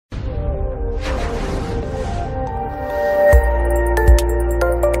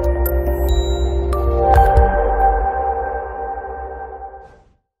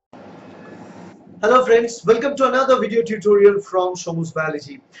friends, welcome to another video tutorial from Shomu's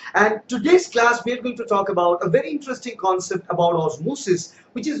Biology. And today's class we are going to talk about a very interesting concept about osmosis,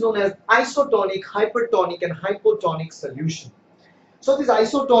 which is known as isotonic, hypertonic and hypotonic solution. So this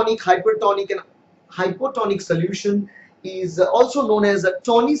isotonic, hypertonic and hypotonic solution is also known as a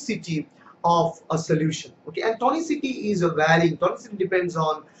tonicity of a solution. Okay, and tonicity is a varying. Tonicity depends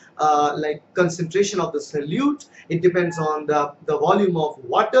on like concentration of the solute. It depends on the volume of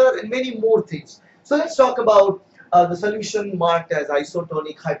water and many more things. So let's talk about the solution marked as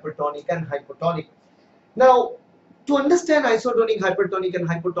isotonic, hypertonic and hypotonic. Now, to understand isotonic, hypertonic and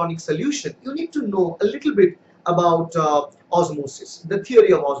hypotonic solution, you need to know a little bit about osmosis, the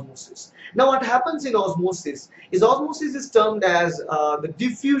theory of osmosis. Now, what happens in osmosis is termed as the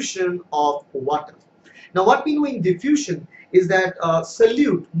diffusion of water. Now, what we know in diffusion is that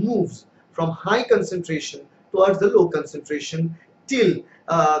solute moves from high concentration towards the low concentration till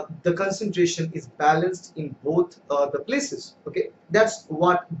the concentration is balanced in both the places. Okay, that's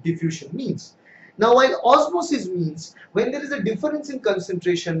what diffusion means. Now, while osmosis means when there is a difference in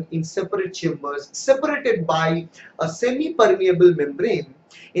concentration in separate chambers separated by a semi-permeable membrane,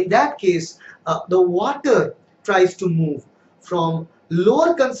 in that case the water tries to move from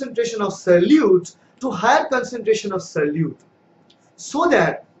lower concentration of solute to higher concentration of solute, so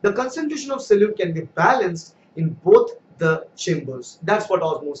that the concentration of solute can be balanced in both the chambers. That's what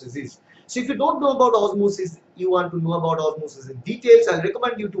osmosis is. So if you don't know about osmosis, you want to know about osmosis in details, I'll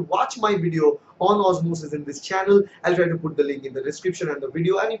recommend you to watch my video on osmosis in this channel. I'll try to put the link in the description and the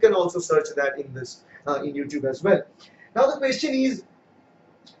video, and you can also search that in this in YouTube as well. Now the question is,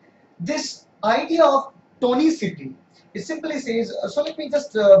 this idea of tonicity, it simply says, so let me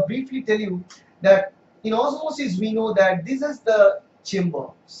just briefly tell you that in osmosis we know that this is the chamber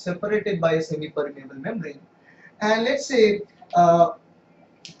separated by a semi-permeable membrane, and let's say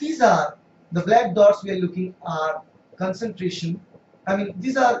these are the black dots we are looking are concentration. I mean,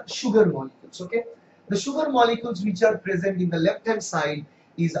 these are sugar molecules. Okay, the sugar molecules which are present in the left hand side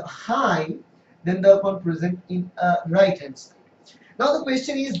is high than the one present in right hand side. Now the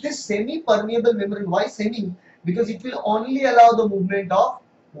question is, this semi-permeable membrane, why semi? Because it will only allow the movement of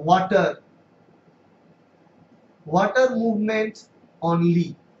water movement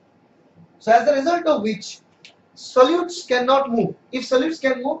only. So as a result of which solutes cannot move. If solutes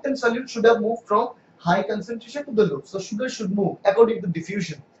can move, then solute should have moved from high concentration to the low. So sugar should move according to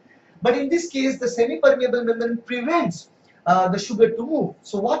diffusion. But in this case, the semi-permeable membrane prevents the sugar to move.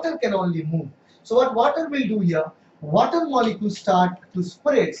 So water can only move. So what water will do here? Water molecules start to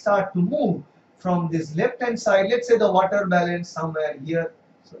spread, start to move from this left hand side. Let's say the water balance somewhere here.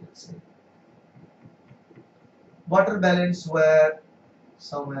 So let's say water balance were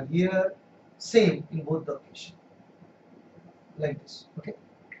somewhere here. Same in both the occasions. Like this. Okay,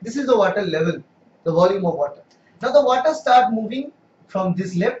 this is the water level, the volume of water. Now the water start moving from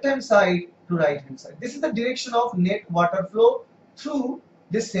this left hand side to right hand side. This is the direction of net water flow through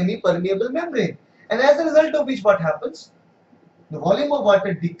this semi-permeable membrane, and as a result of which what happens, the volume of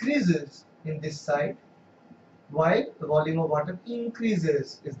water decreases in this side while the volume of water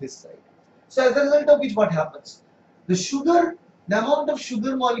increases is this side. So as a result of which what happens, the amount of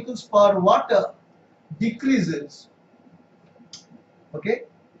sugar molecules per water decreases. Okay,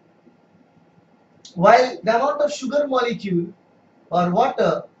 while the amount of sugar molecule or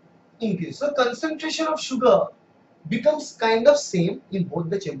water increases. So concentration of sugar becomes kind of same in both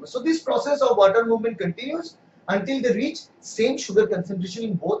the chambers. So this process of water movement continues until they reach same sugar concentration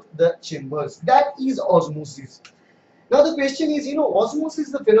in both the chambers. That is osmosis. Now the question is, osmosis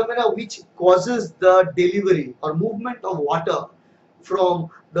is the phenomena which causes the delivery or movement of water from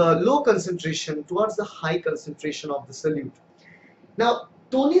the low concentration towards the high concentration of the solute. Now,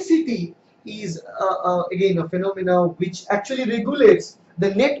 tonicity is again a phenomena which actually regulates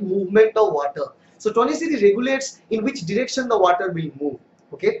the net movement of water. So, tonicity regulates in which direction the water will move.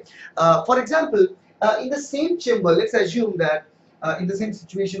 Okay. For example, in the same chamber, let's assume that in the same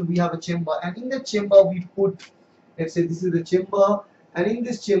situation we have a chamber, and in the chamber we put, let's say this is the chamber, and in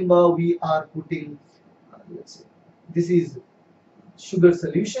this chamber we are putting, let's say this is sugar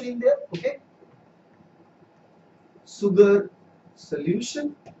solution in there. Okay. Sugar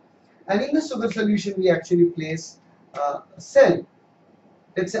solution, and in the sugar solution we actually place a cell,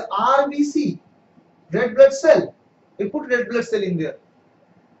 let's say RBC, red blood cell. We put red blood cell in there,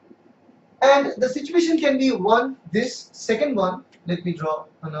 and the situation can be one, this second one, let me draw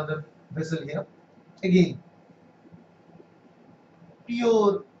another vessel here, again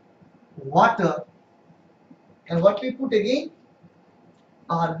pure water, and what we put again,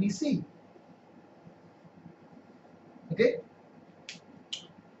 RBC. Okay,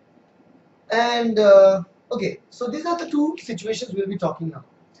 And okay, so these are the two situations we'll be talking now.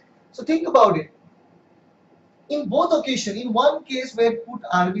 So think about it. In both occasions, in one case we put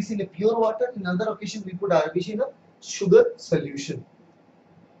RBC in a pure water, in another occasion we put RBC in a sugar solution.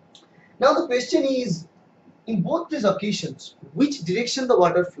 Now the question is, in both these occasions, which direction the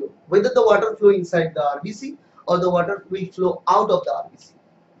water flow? Whether the water flow inside the RBC or the water will flow out of the RBC.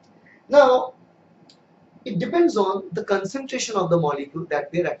 Now, it depends on the concentration of the molecule that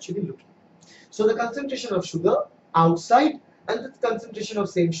we are actually looking. So the concentration of sugar outside and the concentration of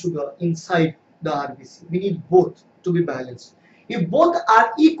same sugar inside the RBC. We need both to be balanced. If both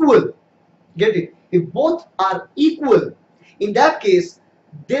are equal, get it? If both are equal, in that case,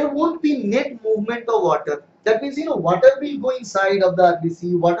 there won't be net movement of water. That means, water will go inside of the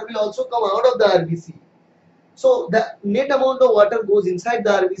RBC, water will also come out of the RBC. So the net amount of water goes inside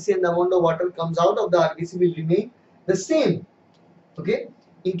the RBC and the amount of water comes out of the RBC will remain the same. Okay?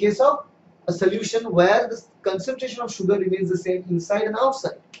 In case of a solution where the concentration of sugar remains the same inside and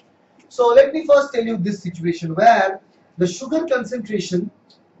outside. So let me first tell you this situation where the sugar concentration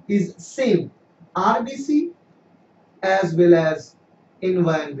is same RBC as well as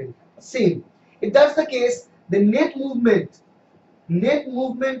environment, same. If that's the case, the net movement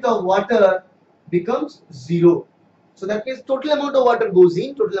of water becomes 0. So that means total amount of water goes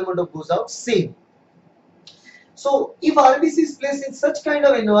in, total amount of goes out, same. So if RBC is placed in such kind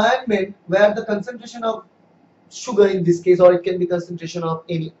of environment where the concentration of sugar in this case, or it can be concentration of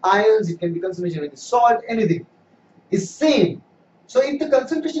any ions, it can be concentration of any salt, anything, is same. So if the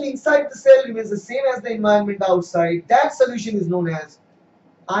concentration inside the cell remains the same as the environment outside, that solution is known as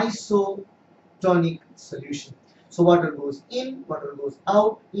isotonic solution. So water goes in, water goes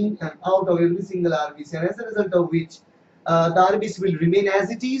out, in and out of every single RBC, and as a result of which the RBC will remain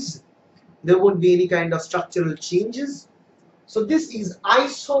as it is. There won't be any kind of structural changes. So this is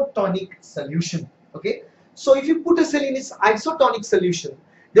isotonic solution. Okay. So if you put a cell in its isotonic solution,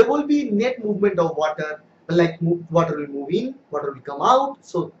 there will be net movement of water, like water will move in, water will come out.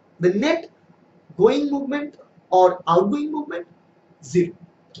 So the net going movement or outgoing movement, 0.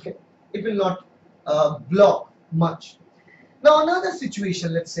 Okay. It will not block much. Now another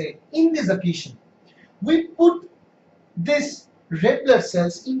situation, let's say in this occasion, we put this red blood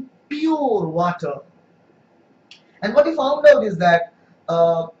cells in pure water, and what we found out is that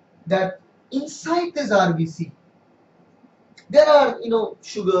that inside this RBC there are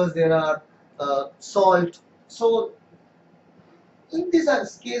sugars, there are salt. So in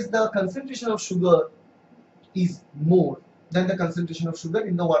this case the concentration of sugar is more than the concentration of sugar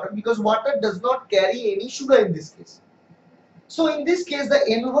in the water, because water does not carry any sugar in this case. So in this case the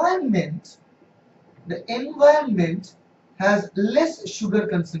environment has less sugar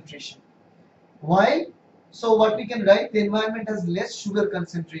concentration. Why? So what we can write, the environment has less sugar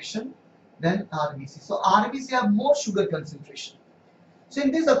concentration than RBC. So RBC have more sugar concentration. So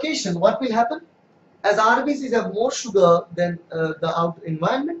in this occasion what will happen? As RBCs have more sugar than the out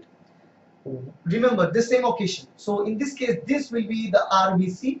environment, remember the same occasion. So in this case this will be the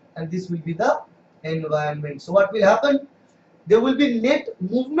RBC and this will be the environment. So what will happen? There will be net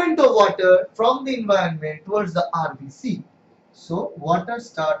movement of water from the environment towards the RBC. So water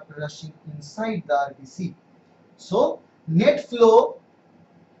start rushing inside the RBC. So net flow,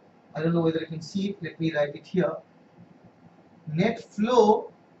 I don't know whether you can see it, let me write it here. Net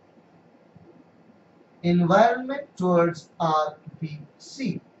flow environment towards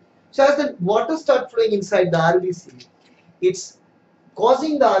RBC. So as the water starts flowing inside the RBC, it's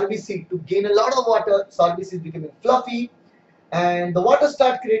causing the RBC to gain a lot of water. So RBC is becoming fluffy, and the water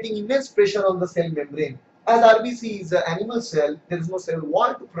starts creating immense pressure on the cell membrane. As RBC is an animal cell, there is no cell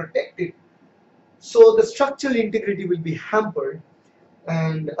wall to protect it. So the structural integrity will be hampered,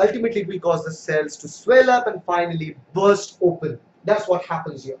 and ultimately it will cause the cells to swell up and finally burst open. That's what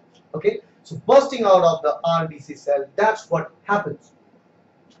happens here. Okay, so bursting out of the RBC cell, that's what happens.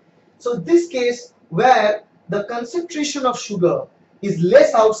 So this case where the concentration of sugar is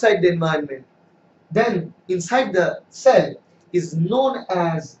less outside the environment than inside the cell is known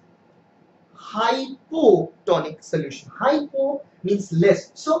as hypotonic solution. Hypo means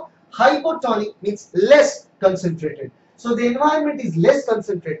less. So hypotonic means less concentrated. So the environment is less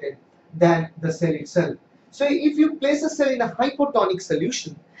concentrated than the cell itself. So if you place a cell in a hypotonic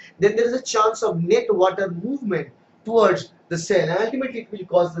solution, then there is a chance of net water movement towards the cell, and ultimately it will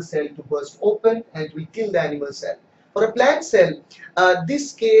cause the cell to burst open and it will kill the animal cell. For a plant cell, in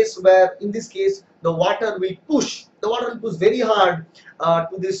this case the water will push very hard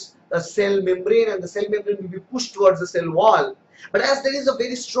to this cell membrane, and the cell membrane will be pushed towards the cell wall. But as there is a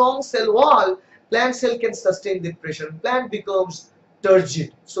very strong cell wall, plant cell can sustain the pressure. Plant becomes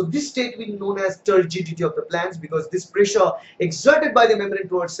turgid. So this state we known as turgidity of the plants, because this pressure exerted by the membrane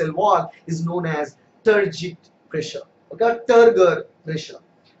towards cell wall is known as turgid pressure, okay, turgor pressure.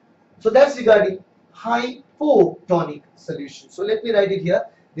 So that's regarding hypotonic solution. So let me write it here.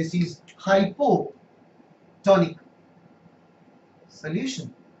 This is hypotonic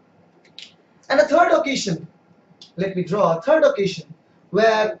solution. And a third occasion, let me draw a third occasion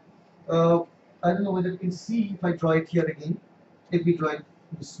where I don't know whether you can see if I draw it here again. Let me draw it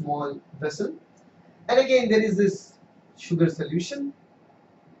in a small vessel. And again there is this sugar solution.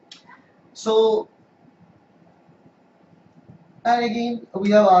 So, and again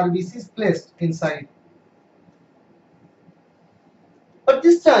we have RBCs placed inside. But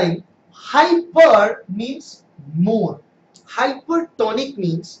this time hyper means more. Hypertonic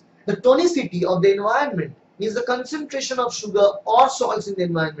means the tonicity of the environment, means the concentration of sugar or salts in the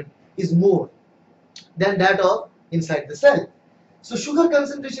environment is more than that of inside the cell. So sugar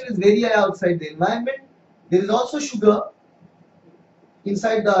concentration is very high outside the environment. There is also sugar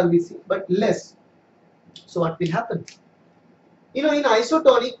inside the RBC but less. So what will happen? You know, in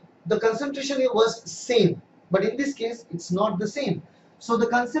isotonic the concentration was same, but in this case it's not the same. So the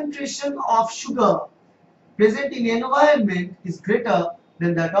concentration of sugar present in the environment is greater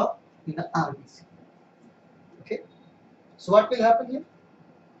than that of in the RBC. Okay. So what will happen here?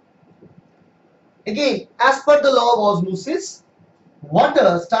 Again, as per the law of osmosis,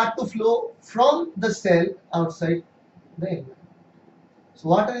 water start to flow from the cell outside the environment. So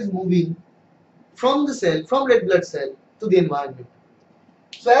water is moving from the cell, from red blood cell to the environment.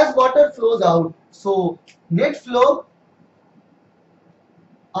 So as water flows out, so net flow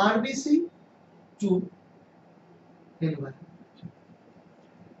RBC to environment.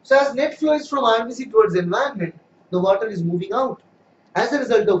 So as net flow is from RBC towards environment, the water is moving out, as a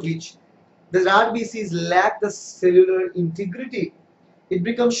result of which the RBCs lack the cellular integrity. It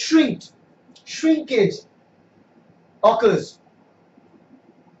becomes shrinkage occurs,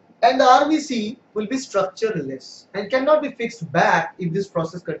 and the RBC will be structureless and cannot be fixed back if this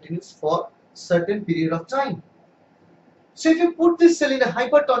process continues for certain period of time. So if you put this cell in a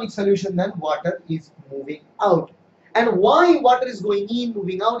hypertonic solution, then water is moving out. And why water is going in,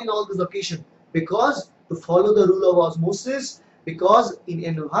 moving out in all this occasion? Because to follow the rule of osmosis, because in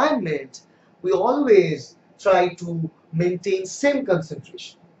environment we always try to maintain same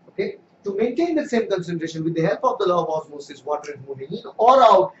concentration. Okay, to maintain the same concentration with the help of the law of osmosis, water is moving in or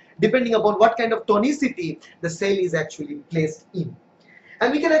out depending upon what kind of tonicity the cell is actually placed in.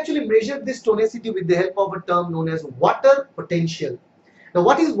 And we can actually measure this tonicity with the help of a term known as water potential. Now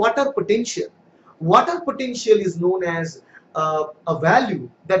what is water potential? Water potential is known as a value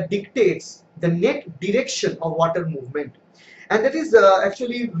that dictates the net direction of water movement, and that is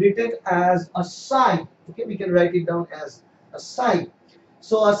actually written as a psi. Okay, we can write it down as a psi.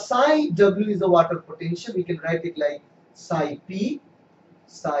 So a psi W is the water potential. We can write it like psi P,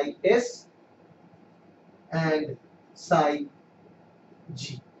 psi S, and psi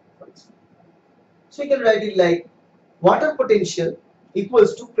G. So you can write it like water potential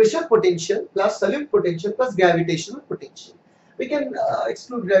equals to pressure potential plus solute potential plus gravitational potential. We can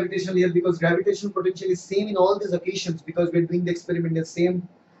exclude gravitational here because gravitational potential is same in all these occasions because we are doing the experiment in the same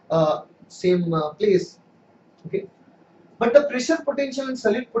place. Okay, but the pressure potential and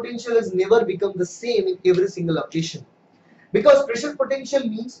solute potential has never become the same in every single occasion, because pressure potential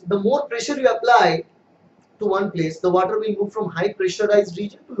means the more pressure you apply to one place, the water will move from high pressurized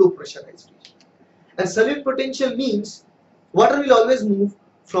region to low pressurized region. And solute potential means water will always move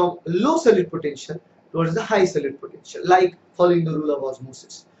from low solute potential towards the high solute potential, like following the rule of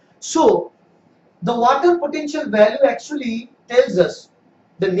osmosis. So the water potential value actually tells us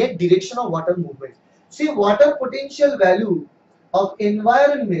the net direction of water movement. See, water potential value of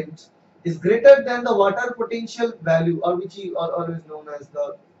environment is greater than the water potential value, or which is always known as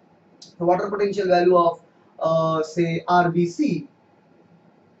the water potential value of say RBC.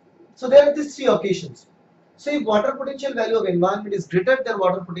 So there are these three occasions. So if water potential value of environment is greater than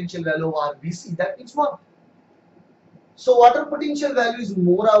water potential value of RBC, that means what? So water potential value is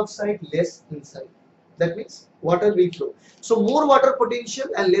more outside, less inside. That means water will flow. So more water potential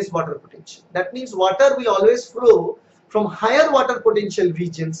and less water potential. That means water will always flow from higher water potential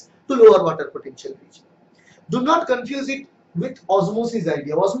regions to lower water potential region. Do not confuse it with osmosis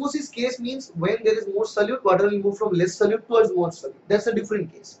idea. Osmosis case means when there is more solute, water will move from less solute towards more solute. That's a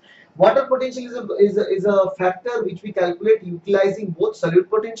different case. Water potential is a factor which we calculate utilizing both solute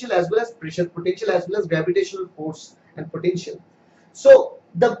potential as well as pressure potential as well as gravitational force and potential. So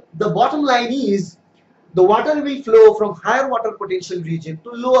the bottom line is the water will flow from higher water potential region to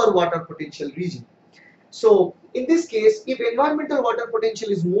lower water potential region. So in this case, if environmental water potential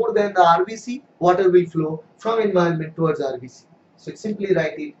is more than the RBC, water will flow from environment towards RBC. So simply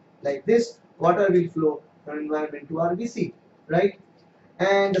write it like this: water will flow from environment to RBC, right?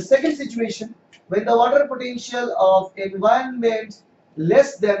 And the second situation, when the water potential of environment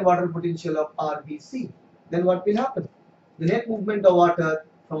less than water potential of RBC, then what will happen? The net movement of water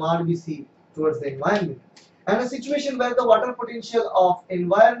from RBC towards the environment. And a situation where the water potential of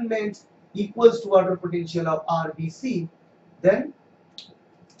environment equals to water potential of RBC, then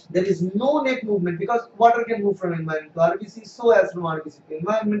there is no net movement, because water can move from environment to RBC, so as from RBC to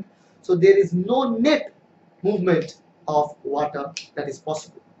environment. So there is no net movement of water that is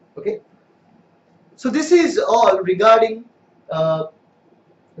possible. Okay. So this is all regarding the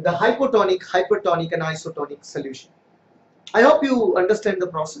hypotonic, hypertonic and isotonic solution. I hope you understand the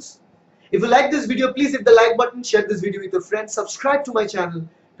process. If you like this video, please hit the like button, share this video with your friends, subscribe to my channel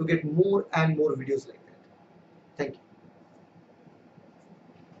to get more and more videos like that. Thank you.